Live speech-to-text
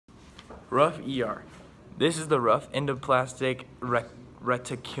Rough ER. This is the rough endoplasmic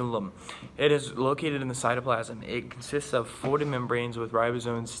reticulum. It is located in the cytoplasm. It consists of folded membranes with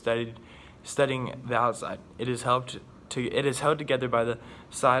ribosomes studding the outside. It is held together by the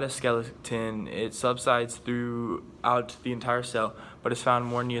cytoskeleton. It subsides throughout the entire cell, but is found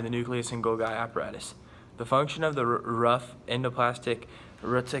more near the nucleus and Golgi apparatus. The function of the rough endoplasmic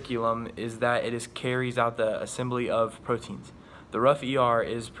reticulum is that it carries out the assembly of proteins. The rough ER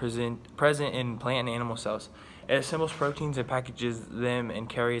is present in plant and animal cells. It assembles proteins and packages them and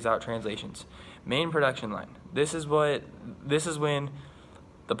carries out translations. Main production line. This is when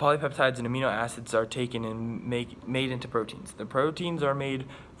the polypeptides and amino acids are taken and made into proteins. The proteins are made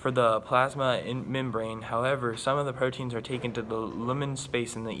for the plasma membrane. However, some of the proteins are taken to the lumen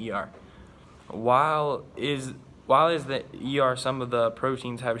space in the ER. While in the ER, some of the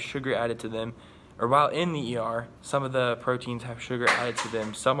proteins have sugar added to them, while in the ER, some of the proteins have sugar added to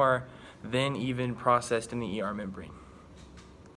them. Some are then even processed in the ER membrane.